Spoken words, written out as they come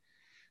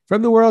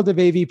From the world of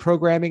AV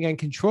programming and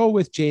control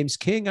with James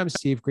King, I'm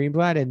Steve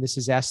Greenblatt, and this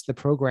is Ask the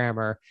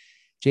Programmer.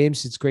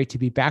 James, it's great to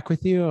be back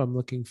with you. I'm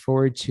looking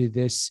forward to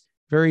this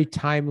very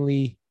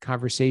timely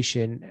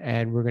conversation,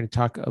 and we're going to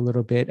talk a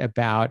little bit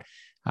about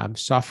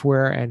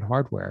software and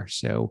hardware.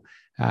 So,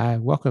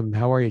 welcome.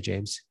 How are you,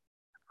 James?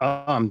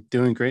 I'm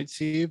doing great,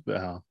 Steve.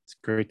 It's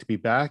great to be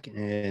back.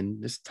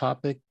 And this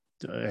topic,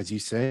 as you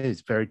say,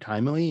 is very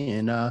timely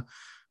and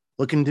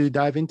looking to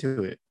dive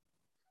into it.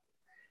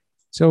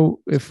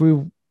 So, if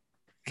we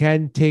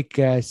can take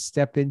a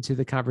step into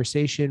the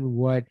conversation,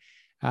 what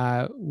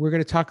we're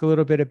going to talk a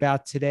little bit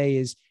about today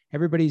is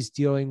everybody's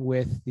dealing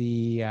with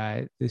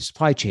the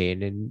supply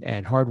chain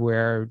and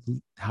hardware,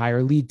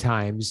 higher lead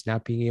times,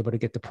 not being able to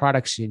get the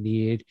products you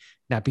need,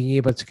 not being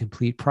able to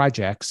complete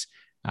projects.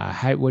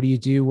 What do you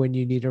do when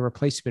you need a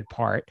replacement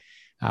part?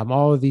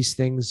 All of these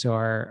things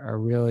are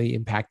really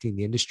impacting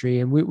the industry,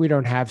 and we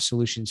don't have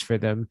solutions for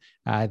them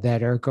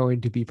that are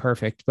going to be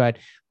perfect. But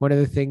one of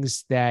the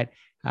things that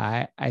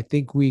I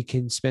think we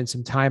can spend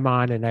some time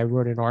on, and I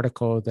wrote an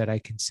article that I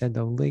can send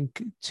a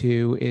link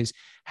to, is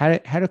how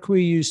can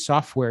we use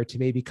software to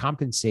maybe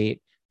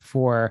compensate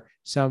for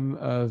some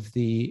of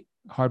the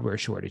hardware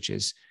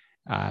shortages?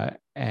 And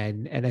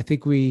I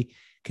think we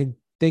can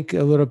think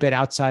a little bit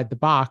outside the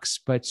box,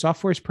 but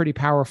software is pretty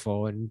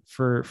powerful. And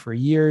for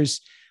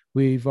years,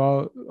 we've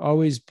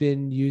always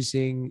been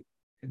using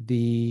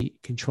the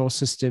control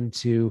system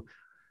to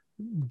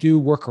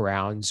do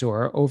workarounds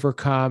or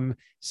overcome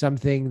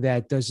something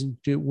that doesn't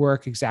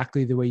work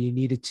exactly the way you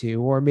need it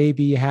to, or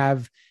maybe you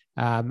have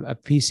a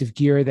piece of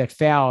gear that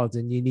failed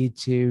and you need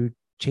to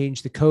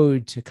change the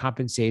code to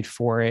compensate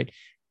for it.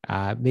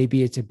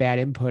 Maybe it's a bad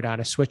input on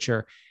a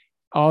switcher.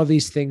 All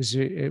these things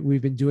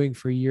we've been doing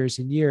for years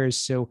and years.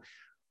 So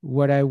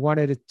what I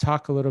wanted to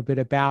talk a little bit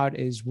about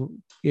is,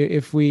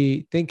 if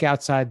we think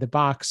outside the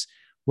box,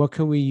 what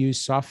can we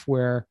use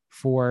software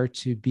for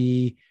to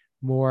be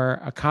more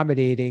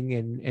accommodating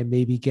and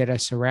maybe get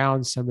us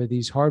around some of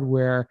these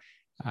hardware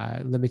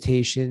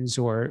limitations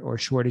or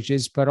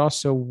shortages, but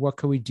also what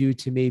can we do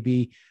to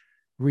maybe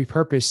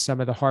repurpose some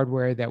of the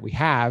hardware that we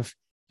have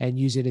and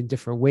use it in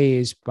different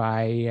ways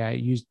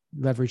by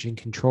leveraging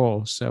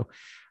control. So,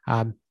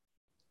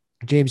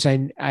 James,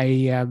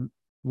 I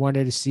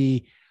wanted to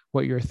see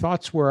what your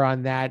thoughts were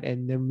on that,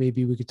 and then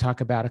maybe we could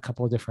talk about a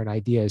couple of different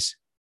ideas.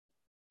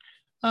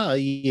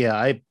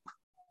 Yeah,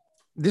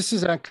 this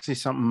is actually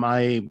something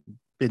I've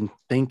been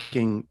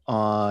thinking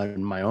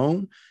on my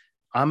own.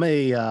 I'm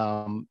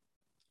a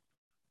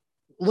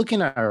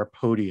looking at our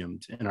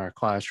podiums in our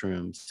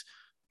classrooms.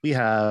 We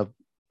have,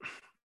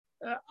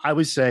 I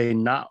would say,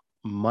 not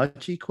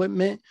much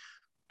equipment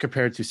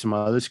compared to some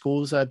other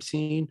schools I've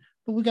seen,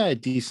 but we got a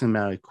decent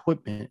amount of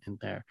equipment in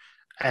there.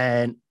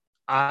 And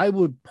I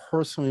would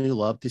personally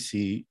love to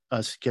see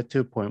us get to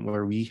a point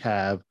where we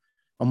have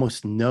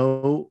almost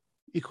no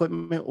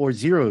equipment or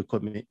zero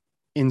equipment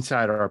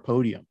inside our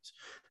podiums,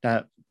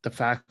 that the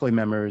faculty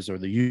members or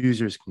the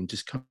users can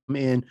just come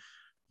in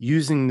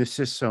using the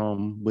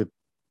system with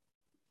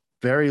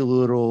very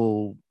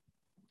little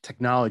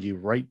technology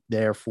right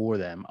there for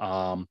them.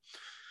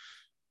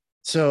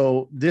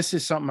 So this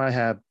is something I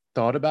have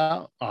thought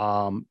about,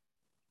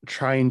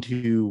 trying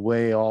to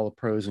weigh all the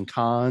pros and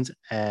cons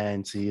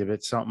and see if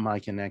it's something I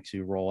can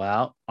actually roll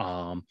out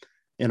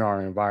in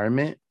our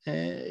environment.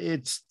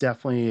 It's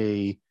definitely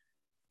a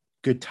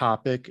good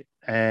topic,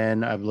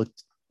 and I've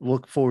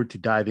look forward to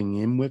diving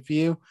in with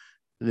you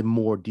in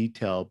more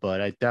detail.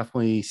 But I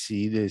definitely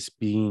see this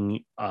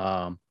being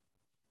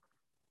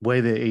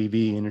way the AV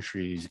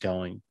industry is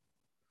going.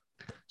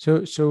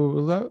 So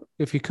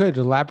if you could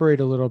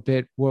elaborate a little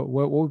bit, what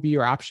would be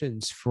your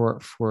options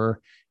for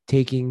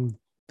taking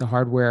the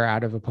hardware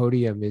out of a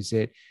podium? Is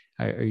it,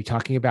 are you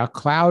talking about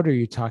cloud? Are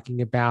you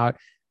talking about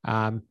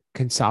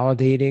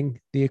consolidating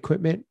the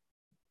equipment,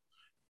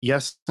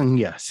 Yes and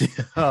yes.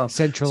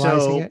 centralizing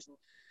So it?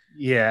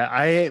 yeah,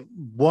 I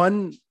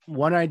one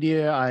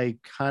idea I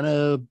kind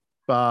of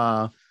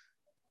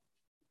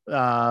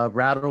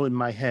rattled in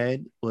my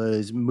head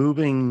was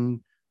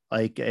moving,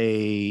 like,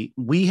 a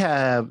we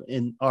have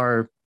in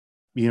our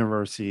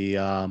university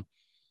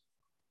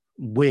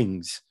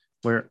wings,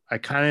 where I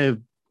kind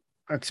of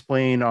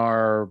explain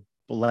our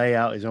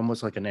layout is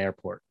almost like an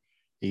airport.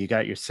 You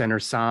got your center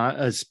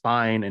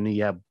spine, and then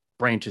you have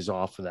branches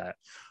off of that.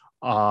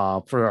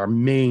 For our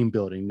main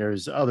building,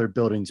 there's other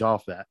buildings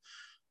off that,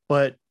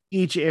 but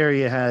each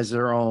area has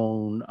their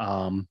own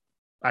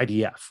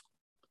IDF.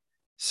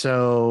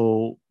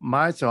 So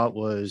my thought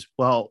was,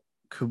 well,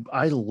 could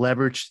I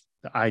leverage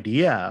the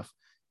IDF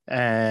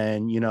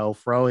and,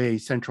 throw a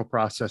central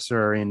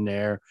processor in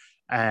there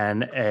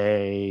and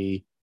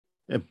a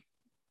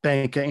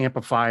bank of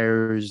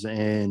amplifiers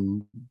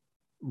and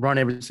run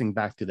everything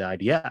back to the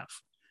IDF?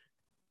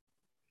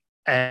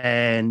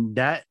 And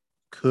that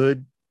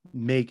could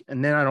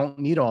and then I don't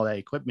need all that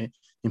equipment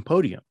in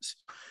podiums.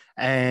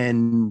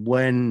 And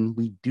when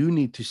we do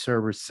need to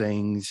service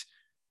things,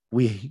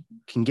 we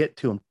can get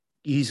to them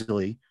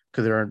easily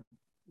because they're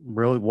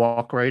really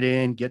walk right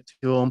in, get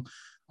to them.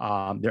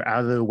 They're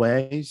out of the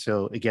way.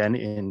 So again,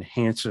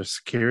 enhance their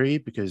security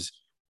because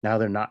now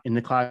they're not in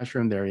the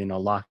classroom, they're in a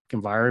locked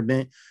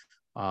environment.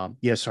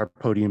 Yes, our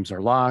podiums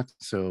are locked,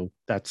 so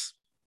that's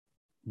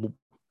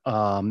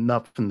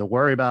nothing to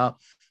worry about.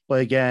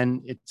 But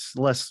again, it's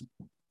less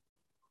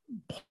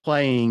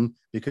playing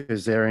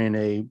because they're in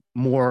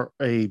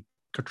a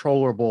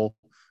controllable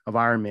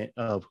environment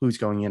of who's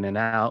going in and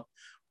out.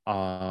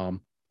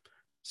 Um,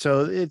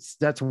 so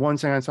that's one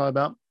thing I thought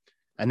about.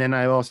 And then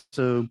I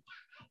also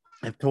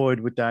have toyed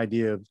with the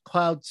idea of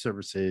cloud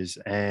services,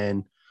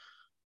 and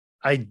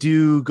I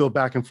do go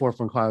back and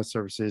forth on cloud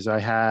services.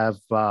 I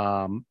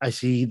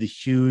see the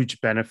huge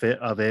benefit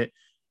of it.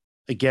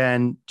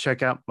 Again,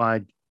 check out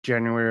my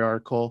January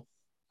article,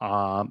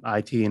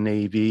 IT and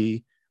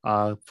AV,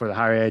 for the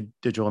Higher Ed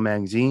Digital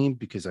Magazine,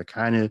 because I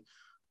kind of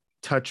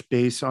touch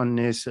base on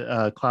this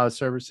cloud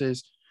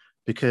services.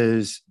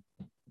 Because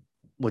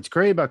what's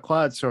great about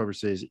cloud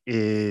services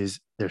is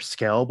they're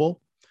scalable,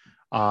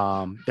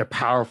 they're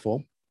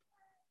powerful,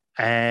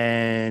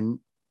 and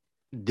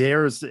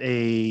there's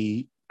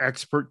a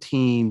expert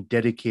team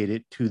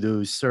dedicated to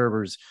those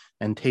servers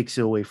and takes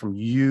it away from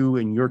you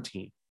and your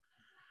team.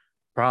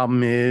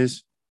 Problem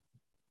is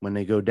when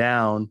they go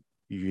down,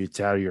 it's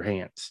out of your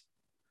hands.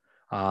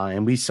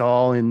 And we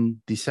saw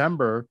in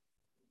December,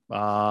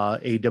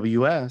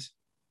 AWS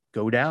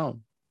go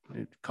down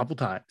a couple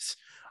times.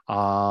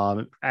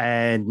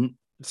 And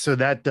so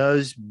that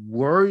does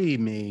worry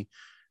me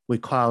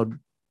with cloud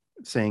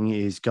saying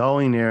is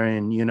going there,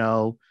 and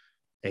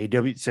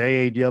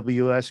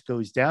AWS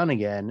goes down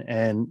again,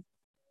 and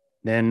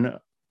then,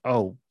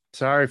 oh,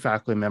 sorry,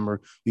 faculty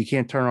member, you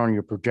can't turn on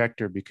your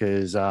projector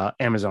because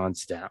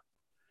Amazon's down.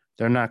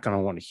 They're not going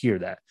to want to hear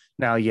that.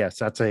 Now, yes,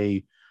 that's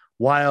a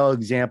wild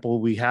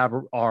example. We have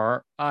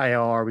our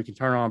IR, we can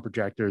turn on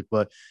projectors,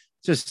 but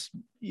just,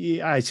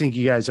 I think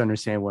you guys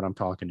understand what I'm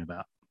talking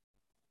about.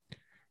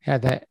 Yeah,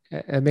 that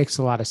makes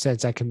a lot of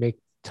sense. I can make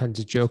tons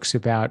of jokes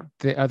about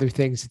the other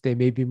things that they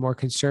may be more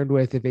concerned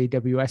with if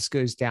AWS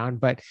goes down,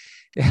 but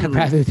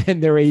rather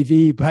than their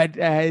AV. But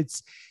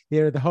it's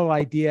the whole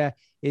idea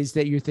is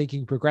that you're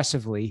thinking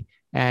progressively,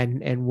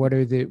 and what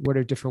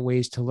are different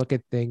ways to look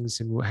at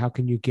things, and how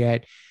can you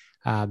get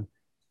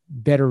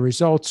better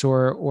results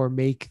or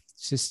make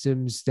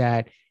systems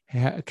that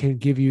can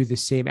give you the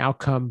same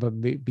outcome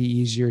but be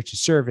easier to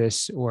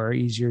service or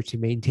easier to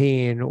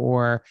maintain,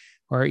 or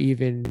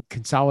even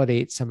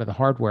consolidate some of the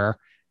hardware,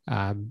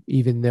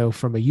 even though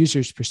from a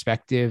user's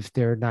perspective,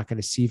 they're not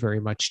going to see very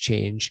much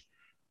change.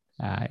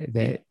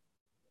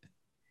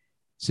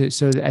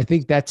 So I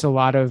think that's a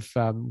lot of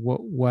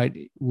what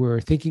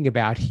we're thinking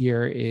about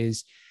here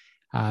is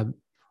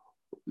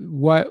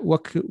what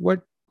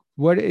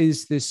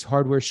is this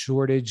hardware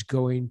shortage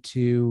going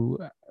to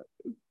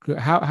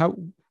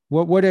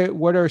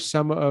what are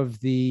some of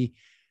the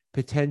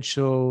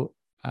potential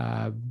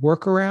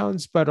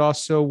workarounds, but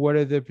also what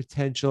are the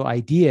potential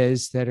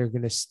ideas that are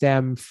going to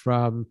stem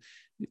from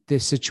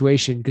this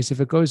situation? Because if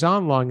it goes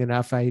on long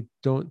enough, I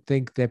don't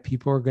think that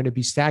people are going to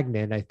be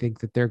stagnant. I think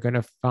that they're going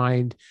to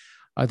find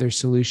other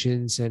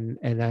solutions, and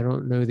I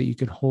don't know that you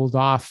could hold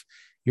off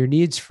your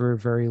needs for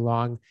very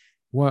long.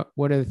 One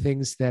of the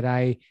things that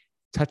I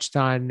touched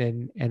on,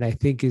 and I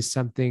think is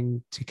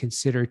something to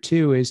consider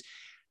too, is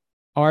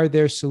are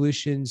there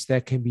solutions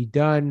that can be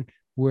done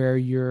where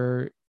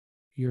you're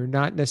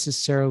not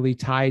necessarily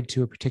tied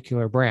to a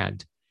particular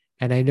brand?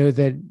 And I know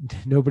that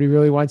nobody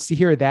really wants to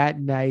hear that,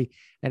 and I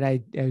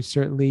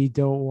certainly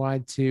don't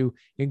want to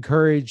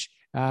encourage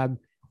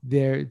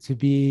there to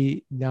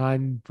be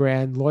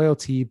non-brand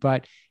loyalty.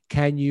 But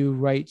can you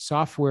write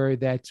software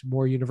that's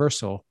more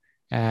universal,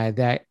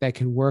 that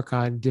can work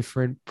on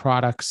different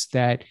products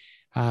that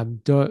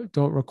don't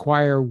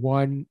require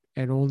one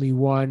and only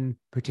one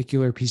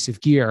particular piece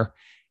of gear?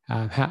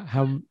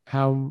 How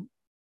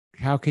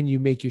can you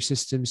make your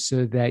system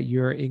so that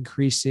you're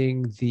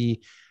increasing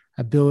the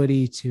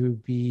ability to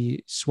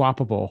be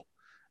swappable?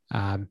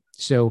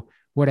 So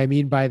what I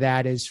mean by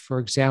that is, for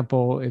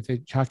example, if you're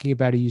talking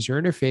about a user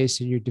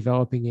interface and you're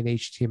developing in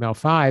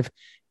HTML5,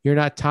 you're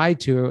not tied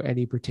to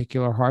any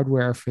particular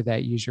hardware for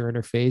that user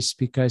interface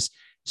because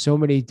so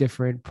many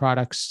different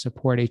products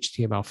support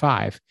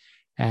HTML5.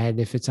 And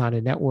if it's on a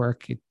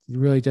network, it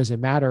really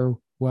doesn't matter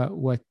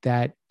what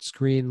that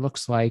screen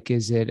looks like.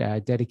 Is it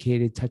a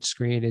dedicated touch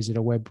screen? Is it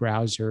a web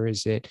browser?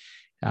 Is it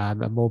a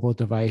mobile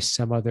device?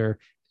 Some other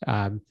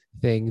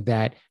thing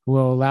that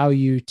will allow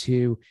you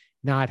to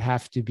not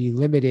have to be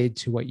limited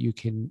to what you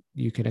can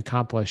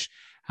accomplish.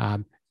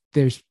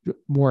 There's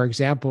more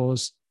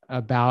examples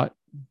about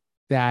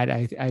that,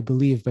 I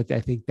believe, but I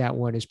think that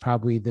one is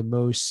probably the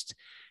most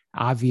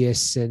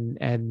obvious and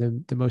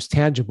the most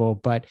tangible.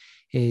 But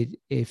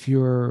if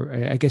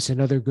you're, I guess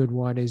another good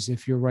one is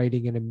if you're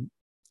writing in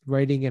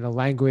a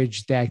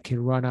language that can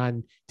run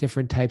on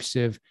different types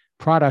of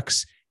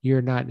products,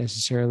 you're not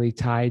necessarily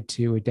tied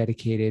to a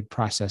dedicated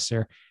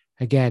processor.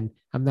 Again,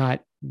 I'm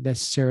not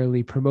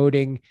necessarily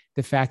promoting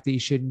the fact that you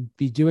shouldn't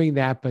be doing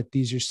that, but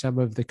these are some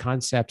of the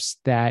concepts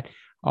that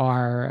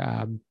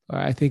are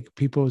I think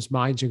people's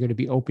minds are going to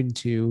be open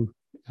to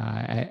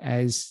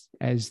as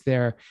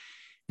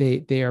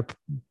they are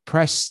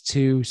pressed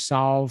to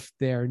solve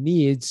their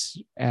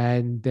needs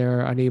and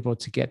they're unable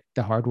to get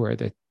the hardware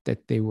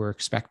that they were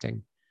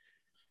expecting.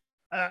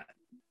 Uh,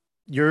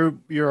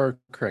 you're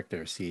correct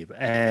there, Steve.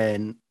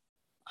 And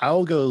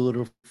I'll go a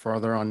little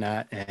further on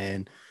that,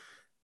 and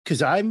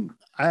because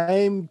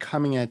I'm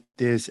coming at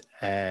this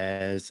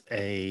as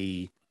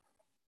a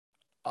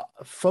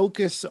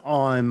focus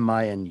on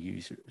my end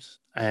users,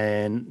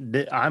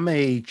 and I'm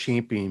a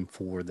champion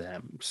for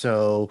them.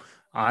 So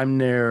I'm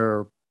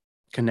their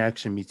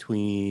connection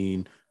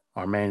between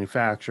our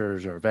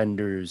manufacturers, our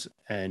vendors,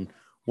 and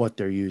what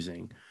they're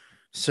using.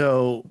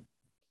 So,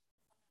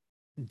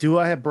 do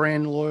I have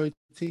brand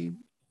loyalty?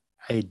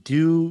 I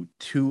do,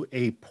 to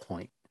a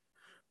point.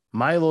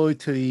 My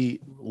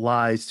loyalty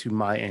lies to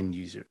my end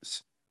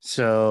users.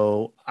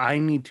 So I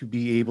need to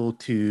be able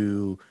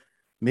to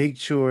make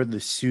sure the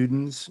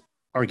students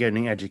are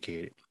getting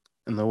educated.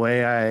 And the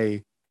way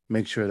I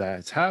make sure that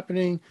it's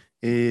happening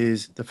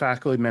is the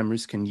faculty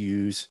members can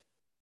use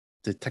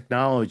the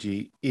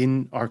technology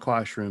in our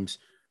classrooms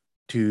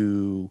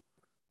to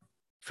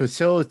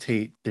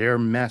facilitate their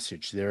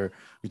message, their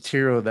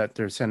material that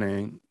they're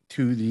sending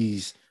to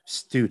these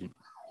students.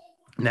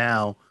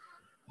 Now,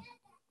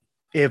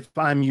 if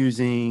I'm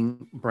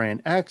using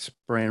brand X,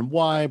 brand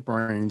Y,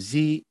 brand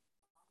Z,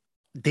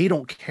 they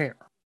don't care.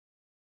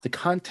 The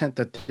content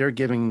that they're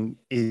giving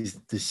is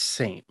the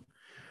same.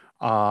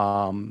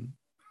 Um,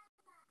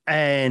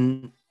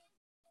 and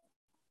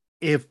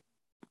if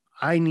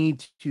I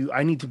need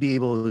to be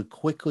able to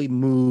quickly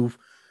move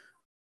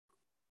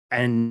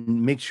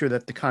and make sure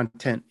that the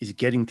content is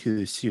getting to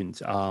the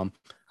students. I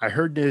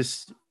heard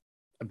this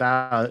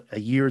about a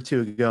year or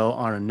two ago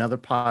on another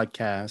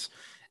podcast,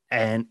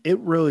 and it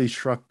really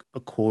struck a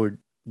chord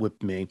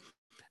with me.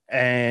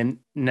 And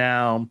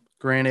now,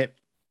 granted,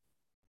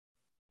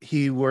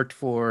 he worked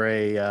for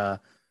a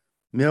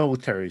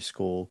military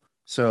school,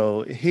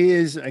 so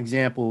his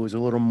example was a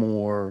little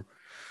more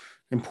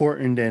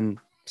important than,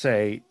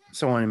 say,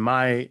 someone in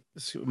my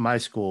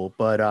school.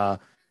 But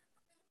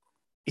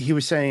he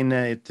was saying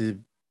that the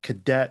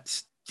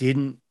cadets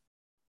didn't,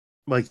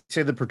 like,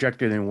 say the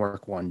projector didn't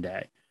work one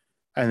day,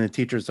 and the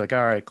teacher's like,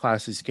 "All right,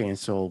 class is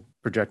canceled.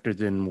 Projector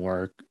didn't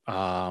work,"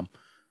 and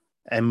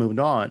moved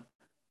on.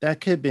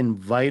 That could have been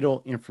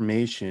vital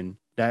information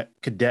that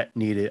cadet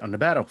needed on the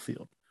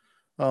battlefield.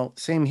 Well,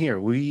 same here.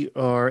 We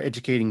are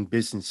educating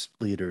business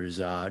leaders,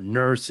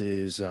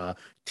 nurses,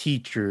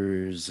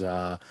 teachers,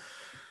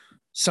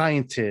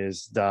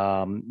 scientists,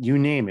 you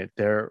name it.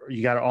 There,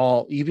 you got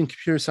all, even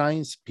computer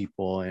science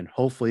people, and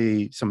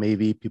hopefully some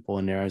AV people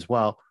in there as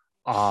well.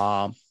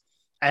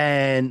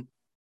 And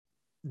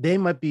they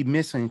might be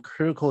missing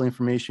critical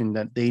information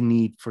that they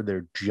need for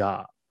their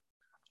job.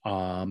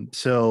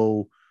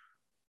 So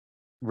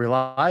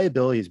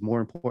reliability is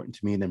more important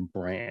to me than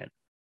brand.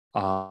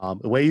 The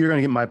way you're going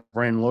to get my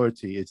brand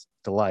loyalty is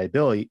the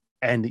liability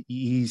and the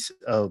ease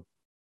of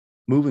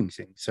moving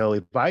things. So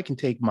if I can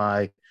take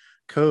my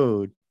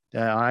code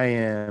that I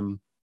am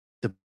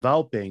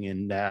developing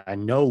and that I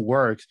know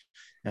works,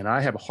 and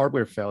I have a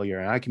hardware failure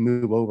and I can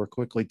move over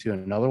quickly to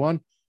another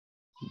one,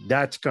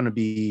 that's going to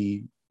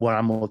be what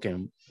I'm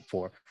looking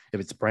for. If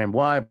it's brand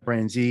Y,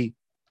 brand Z,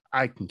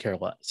 I can care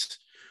less.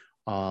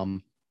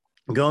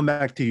 Going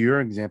back to your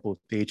example with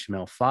the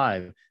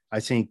HTML5, I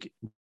think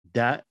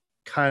that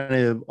kind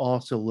of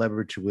also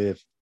leverage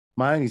with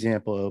my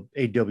example of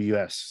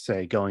AWS,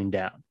 say, going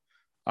down.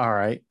 All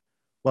right.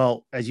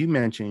 Well, as you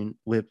mentioned,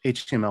 with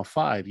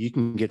HTML5, you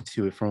can get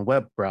to it from a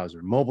web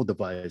browser, mobile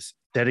device,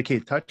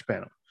 dedicated touch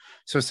panel.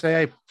 So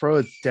say I throw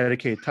a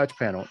dedicated touch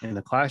panel in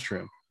the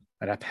classroom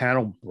and that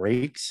panel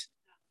breaks,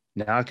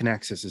 now I can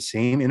access the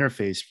same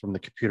interface from the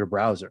computer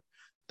browser.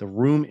 The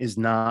room is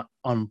not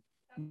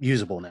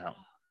unusable now.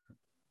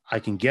 I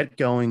can get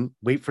going,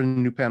 wait for the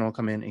new panel to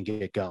come in and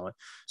get going.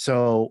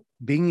 So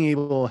being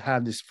able to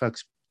have this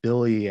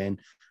flexibility and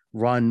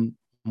run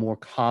more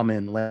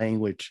common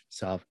language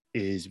stuff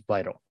is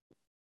vital.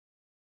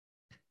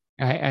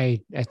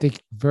 I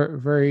think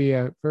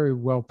very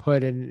well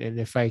put. And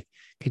if I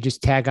could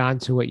just tag on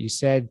to what you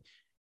said,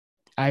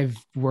 I've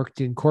worked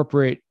in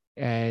corporate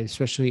and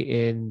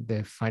especially in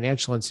the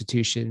financial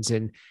institutions,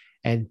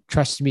 and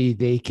trust me,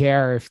 they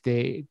care if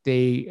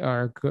they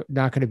are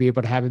not going to be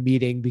able to have a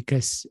meeting,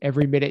 because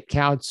every minute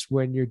counts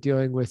when you're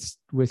dealing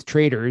with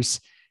traders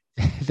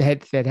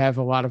that have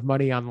a lot of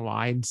money on the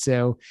line.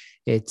 So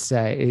it's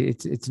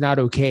not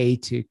okay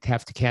to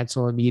have to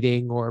cancel a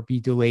meeting or be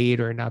delayed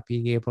or not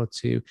being able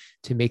to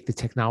make the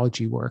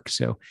technology work.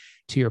 So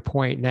to your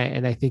point,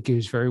 and I think it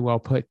was very well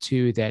put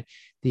too, that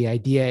the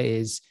idea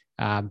is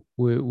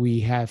we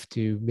have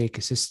to make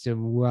a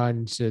system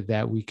run so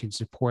that we can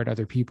support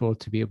other people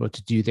to be able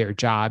to do their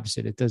jobs,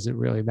 and it doesn't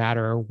really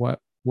matter what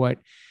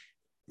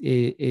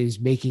is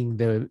making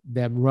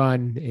them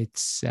run.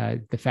 It's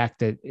the fact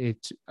that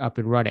it's up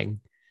and running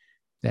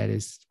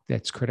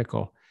that's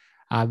critical.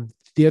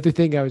 The other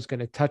thing I was going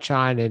to touch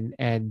on,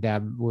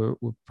 and we're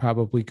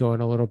probably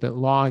going a little bit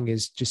long,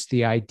 is just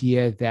the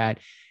idea that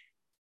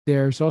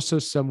there's also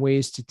some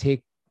ways to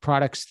take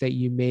products that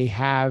you may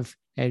have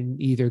and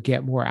either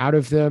get more out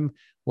of them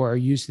or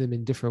use them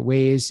in different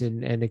ways.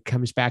 And it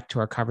comes back to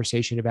our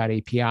conversation about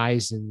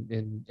APIs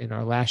in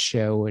our last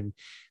show, and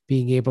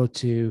being able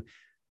to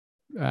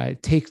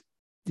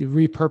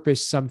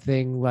repurpose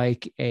something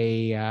like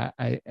maybe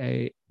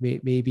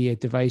a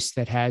device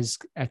that has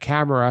a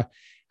camera,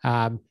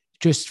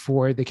 just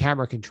for the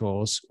camera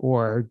controls,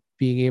 or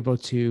being able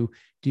to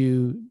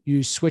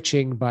use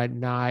switching but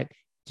not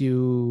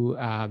do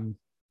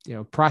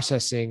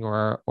processing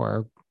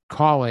or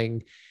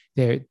calling.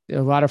 There are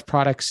a lot of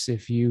products,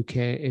 if you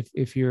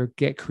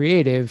get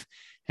creative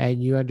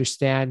and you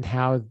understand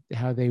how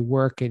they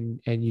work,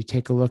 and you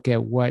take a look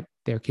at what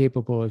they're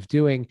capable of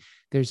doing,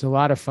 there's a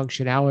lot of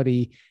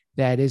functionality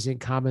that isn't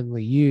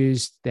commonly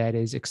used, that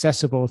is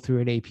accessible through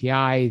an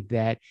API,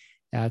 that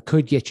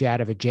could get you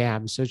out of a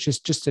jam. So it's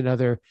just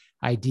another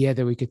idea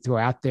that we could throw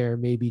out there,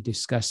 maybe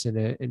discuss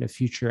in a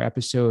future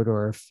episode,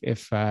 or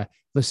if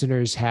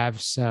listeners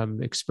have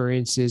some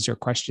experiences or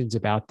questions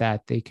about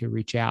that, they can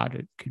reach out.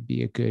 It could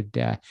be a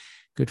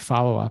good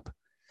follow-up.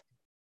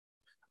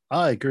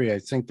 I agree. I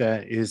think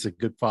that is a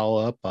good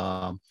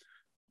follow-up.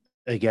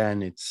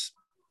 Again, it's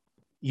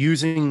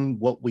using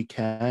what we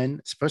can,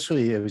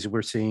 especially as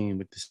we're seeing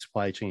with the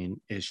supply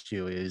chain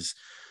issue, is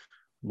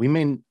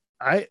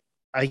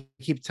I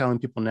keep telling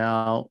people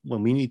now,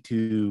 when we need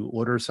to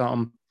order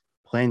something,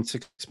 plan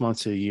 6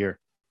 months to a year,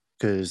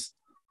 because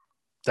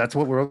that's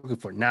what we're looking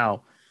for.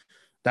 Now,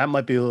 that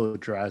might be a little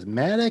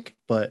dramatic,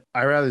 but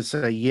I rather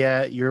say,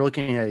 yeah, you're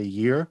looking at a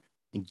year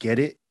and get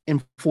it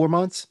in 4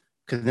 months,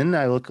 because then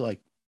I look like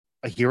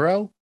a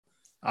hero.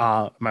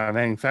 My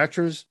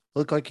manufacturers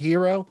look like a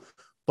hero.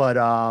 But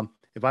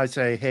if I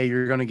say, hey,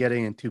 you're going to get it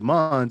in 2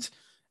 months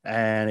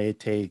and it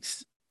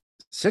takes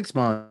 6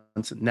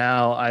 months,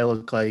 now I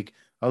look like,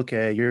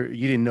 okay, you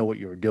didn't know what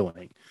you were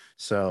doing.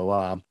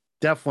 So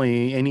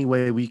definitely any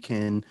way we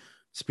can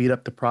speed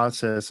up the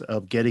process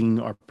of getting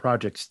our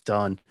projects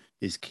done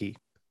is key.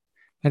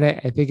 And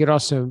I think it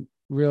also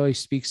really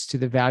speaks to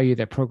the value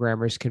that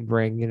programmers can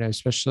bring,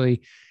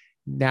 especially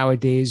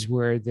nowadays,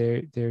 where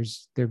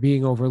they're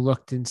being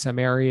overlooked in some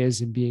areas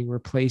and being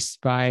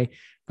replaced by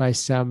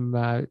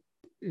some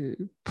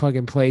plug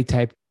and play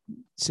type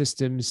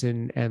systems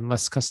and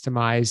less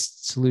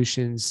customized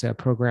solutions.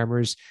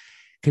 Programmers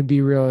can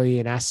be really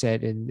an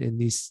asset in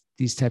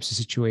these types of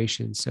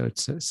situations. So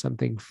it's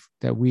something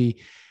that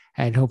we,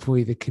 and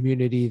hopefully the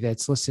community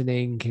that's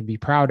listening, can be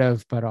proud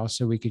of, but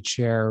also we could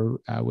share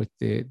with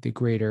the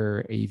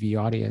greater AV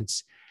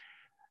audience.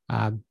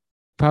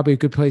 Probably a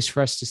good place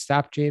for us to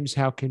stop, James.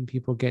 How can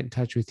people get in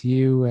touch with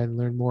you and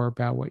learn more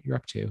about what you're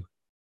up to?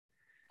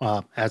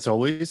 As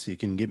always, you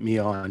can get me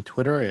on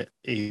Twitter at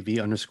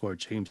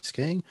AV_James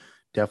King.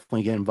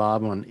 Definitely get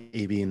involved on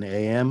AV and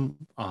AM,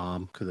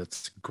 because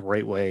it's a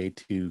great way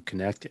to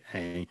connect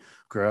and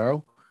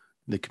grow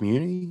the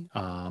community.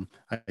 I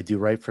do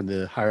write for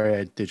the Higher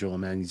Ed Digital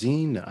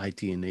Magazine, the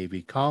IT and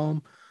AV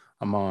column.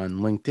 I'm on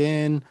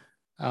LinkedIn.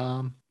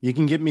 You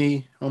can get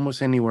me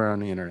almost anywhere on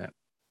the internet.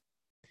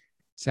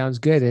 Sounds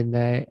good. And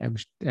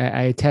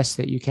I attest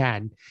that you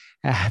can.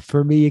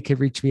 For me, you can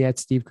reach me at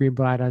Steve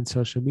Greenblatt on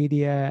social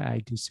media. I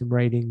do some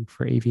writing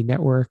for AV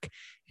Network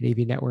at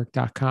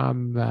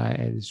avnetwork.com,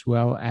 as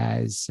well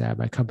as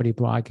my company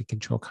blog at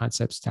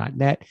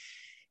controlconcepts.net.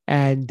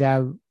 And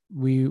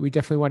we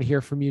definitely want to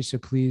hear from you. So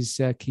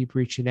please keep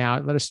reaching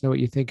out. Let us know what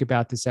you think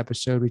about this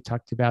episode. We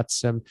talked about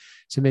some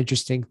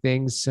interesting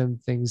things, some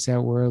things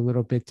that were a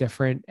little bit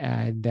different,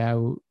 and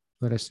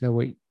let us know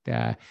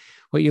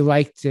what you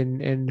liked,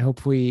 and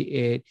hopefully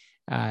it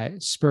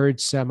spurred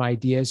some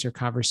ideas or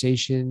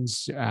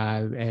conversations,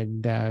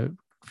 and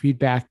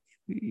feedback,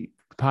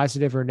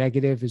 positive or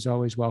negative, is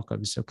always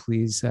welcome. So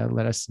please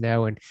let us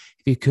know. And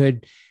if you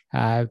could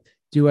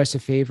do us a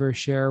favor,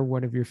 share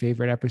one of your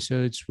favorite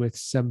episodes with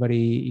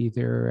somebody,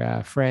 either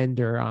a friend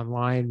or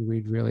online.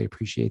 We'd really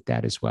appreciate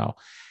that as well.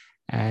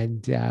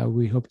 And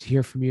we hope to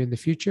hear from you in the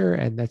future.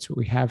 And that's what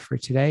we have for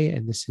today.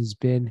 And this has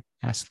been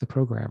Ask the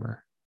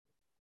Programmer.